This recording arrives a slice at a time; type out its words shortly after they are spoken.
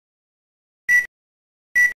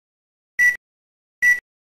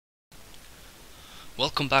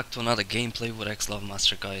Welcome back to another gameplay with Digimon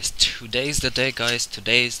Master, guys. Today's the day, guys.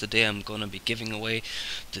 Today's the day I'm gonna be giving away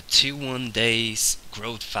the 2-1 days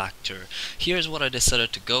growth factor. Here's what I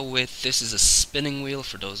decided to go with. This is a spinning wheel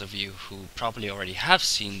for those of you who probably already have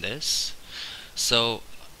seen this. So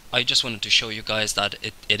I just wanted to show you guys that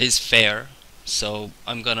it is fair. So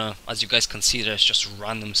I'm gonna, as you guys can see, there's just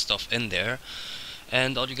random stuff in there.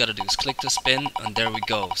 And all you gotta do is click the spin, and there we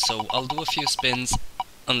go. So I'll do a few spins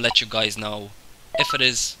and let you guys know if it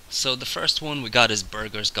is. So the first one we got is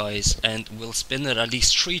burgers, guys, and we'll spin it at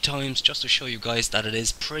least 3 times just to show you guys that it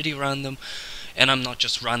is pretty random, and I'm not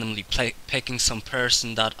just randomly picking some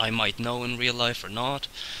person that I might know in real life or not.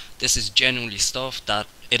 This is genuinely stuff that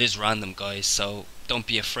it is random, guys, so don't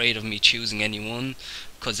be afraid of me choosing anyone,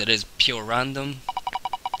 because it is pure random.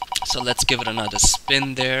 So let's give it another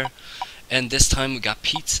spin there, and this time we got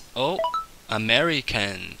pizza. Oh,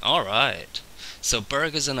 American. Alright. So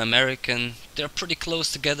burgers and American, they're pretty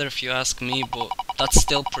close together if you ask me, but that's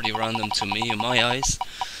still pretty random to me in my eyes.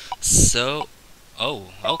 So, oh,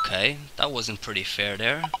 okay, that wasn't pretty fair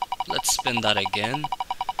there. Let's spin that again.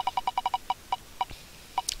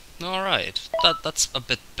 Alright, that's a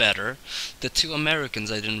bit better. The 2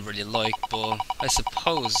 Americans I didn't really like, but I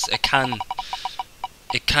suppose it can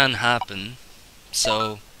happen.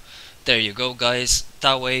 So there you go, guys.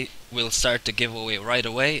 That way we'll start the giveaway right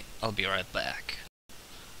away. I'll be right back.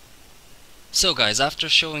 So guys, after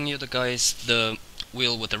showing you the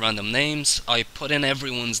wheel with the random names, I put in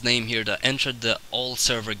everyone's name here that entered the all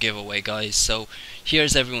server giveaway, guys. So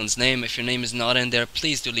here's everyone's name. If your name is not in there,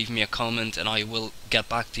 please do leave me a comment and I will get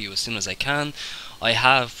back to you as soon as I can.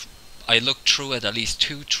 I looked through it at least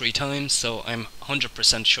 2-3 times, so I'm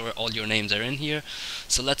 100% sure all your names are in here.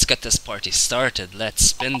 So let's get this party started. Let's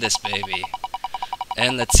spin this baby.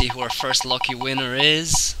 And let's see who our first lucky winner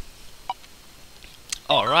is.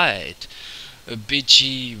 Alright.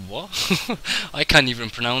 BG what? I can't even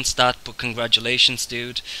pronounce that, but congratulations,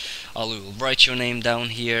 dude. I will write your name down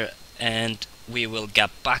here and we will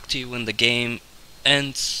get back to you in the game,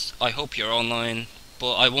 and I hope you're online,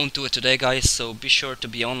 but I won't do it today, guys, so be sure to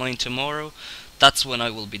be online tomorrow. That's when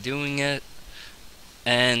I will be doing it,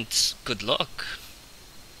 and good luck.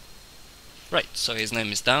 Right, so his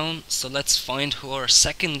name is down, so let's find who our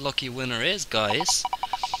second lucky winner is, guys.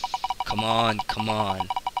 Come on, come on.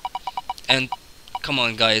 And come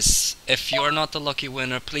on, guys, if you're not the lucky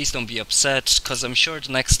winner, please don't be upset, because I'm sure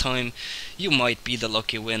the next time you might be the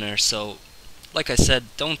lucky winner. So like I said,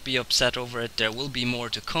 don't be upset over it. There will be more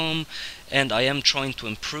to come, and I am trying to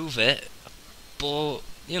improve it, but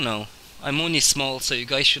you know, I'm only small, so you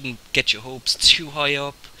guys shouldn't get your hopes too high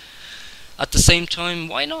up. At the same time,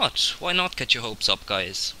 why not get your hopes up,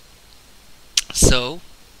 guys? So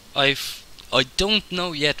I don't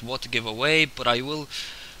know yet what to give away, but I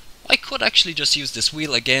could actually just use this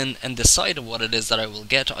wheel again and decide what it is that I will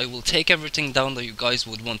get. I will take everything down that you guys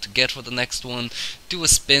would want to get for the next one, do a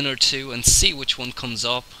spin or two and see which one comes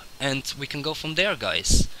up, and we can go from there,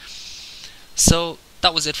 guys. So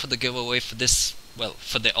that was it for the giveaway for this, well,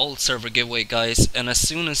 for the old server giveaway, guys. And as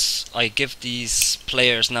soon as I give these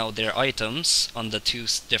players now their items on the 2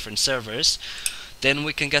 different servers, then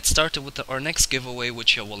we can get started with our next giveaway,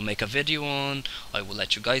 which I will make a video on. I will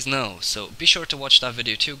let you guys know, so be sure to watch that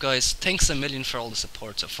video too, guys. Thanks a million for all the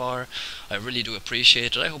support so far. I really do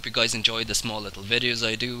appreciate it. I hope you guys enjoyed the small little videos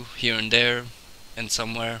I do here and there and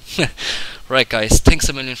somewhere. Right, guys, thanks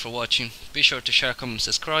a million for watching. Be sure to share, comment,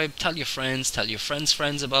 subscribe, tell your friends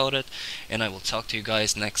friends about it, and I will talk to you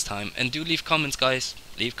guys next time. And do leave comments, guys.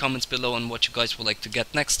 Leave comments below on what you guys would like to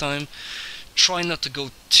get next time. Try not to go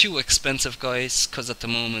too expensive, guys, because at the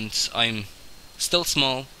moment I'm still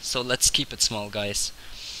small, so let's keep it small, guys.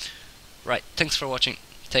 Right, thanks for watching.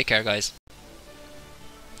 Take care, guys.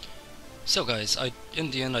 So guys,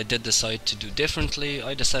 in the end I did decide to do differently.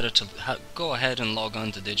 I decided to go ahead and log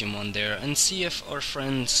on to Digimon there and see if our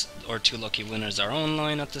friends or 2 lucky winners are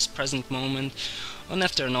online at this present moment. And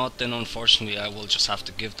if they're not, then unfortunately I will just have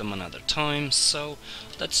to give them another time. So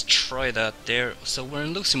let's try that there. So we're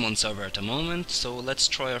in Lucimon server at the moment, so let's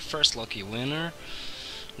try our first lucky winner.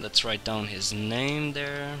 Let's write down his name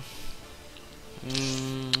there.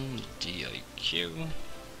 DIQ.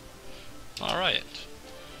 Alright.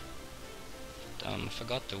 I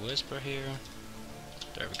forgot to whisper here.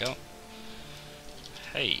 There we go.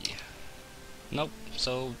 Hey. Nope.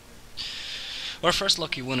 So our first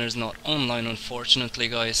lucky winner is not online, unfortunately,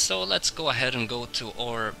 guys. So let's go ahead and go to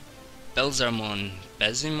our Belzarmon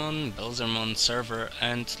server,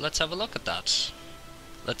 and let's have a look at that.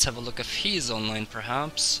 Let's have a look if he's online,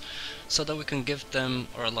 perhaps, so that we can give them,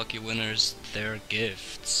 our lucky winners, their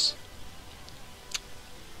gifts.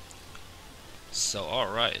 So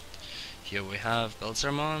alright, here we have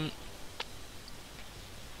Belzermon.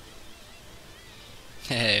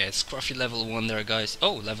 Hey, Scruffy level 1 there, guys.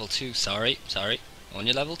 Oh, level 2, sorry,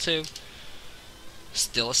 only level 2.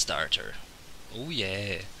 Still a starter. Oh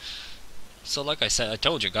yeah. So like I said, I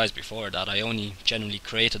told you guys before that I only generally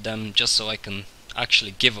created them just so I can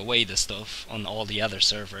actually give away the stuff on all the other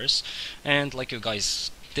servers. And like you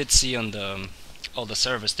guys did see on the all the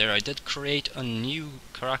servers there, I did create a new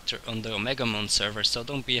character on the Omegamon server, so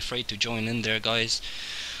don't be afraid to join in there, guys.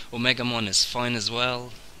 Omegamon is fine as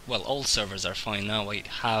well. Well, all servers are fine now. I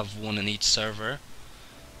have one in each server.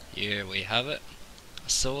 Here we have it.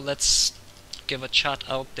 So let's give a chat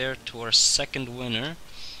out there to our second winner.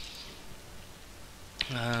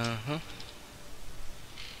 I'm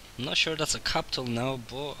not sure that's a capital now,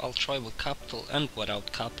 but I'll try with capital and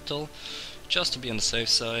without capital, just to be on the safe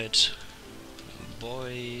side.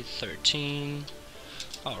 Boy 13.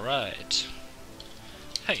 Alright.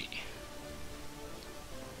 Hey.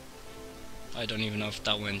 I don't even know if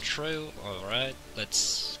that went through. Alright,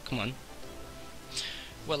 let's... come on.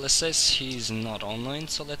 Well, it says he's not online,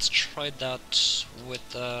 so let's try that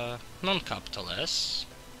with non-capital S.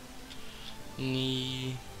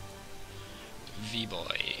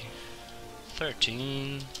 V-Boy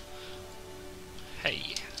 13.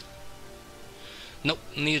 Hey. Nope,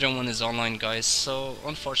 neither one is online, guys, so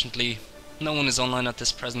unfortunately no one is online at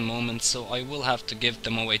this present moment, so I will have to give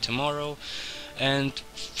them away tomorrow. And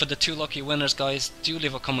for the 2 lucky winners, guys, do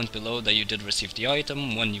leave a comment below that you did receive the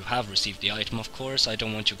item, when you have received the item, of course. I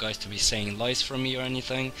don't want you guys to be saying lies from me or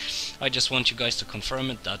anything. I just want you guys to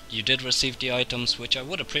confirm it that you did receive the items, which I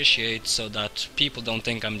would appreciate, so that people don't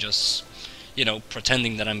think I'm just, you know,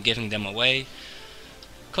 pretending that I'm giving them away.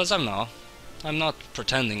 Cause I'm not. I'm not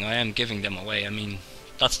pretending, I am giving them away. I mean,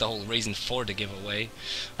 that's the whole reason for the giveaway.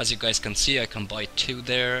 As you guys can see, I can buy 2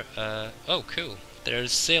 there. Oh, cool.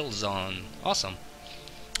 There's sales on. Awesome.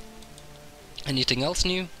 Anything else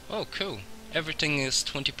new? Oh, cool. Everything is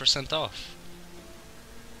 20% off.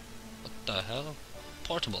 What the hell?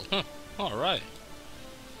 Portable. Huh. Alright.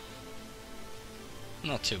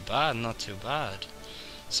 Not too bad, not too bad.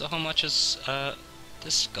 So how much is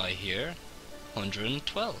this guy here?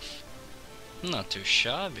 112. Not too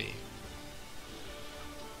shabby.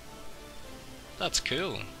 That's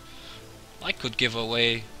cool. I could give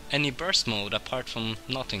away any burst mode apart from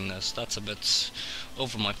nothingness. That's a bit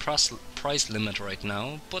over my price limit right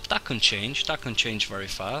now, but that can change very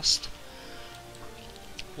fast.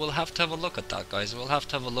 We'll have to have a look at that, guys. We'll have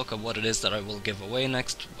to have a look at what it is that I will give away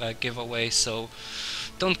next giveaway, so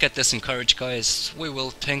don't get discouraged, guys. We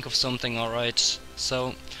will think of something, alright?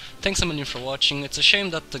 So thanks a million for watching. It's a shame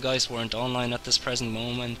that the guys weren't online at this present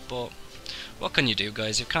moment, but what can you do,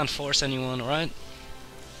 guys? You can't force anyone, alright?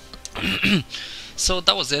 So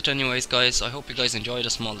that was it anyways, guys. I hope you guys enjoyed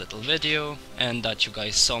a small little video and that you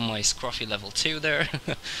guys saw my Scruffy level 2 there.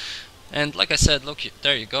 And like I said, look,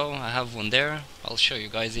 there you go, I have one there. I'll show you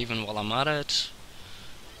guys even while I'm at it.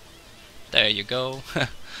 There you go.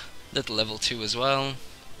 Little level 2 as well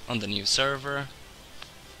on the new server.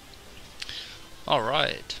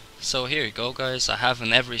 Alright, so here you go, guys. I have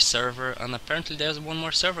in every server, and apparently there's one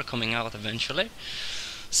more server coming out eventually.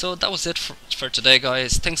 So that was it for today,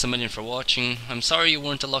 guys. Thanks a million for watching. I'm sorry you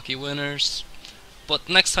weren't the lucky winners, but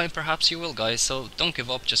next time perhaps you will, guys, so don't give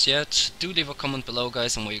up just yet. Do leave a comment below,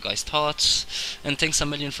 guys, on what you guys thought, and thanks a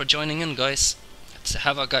million for joining in, guys.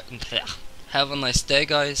 Have a nice day,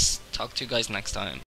 guys. Talk to you guys next time.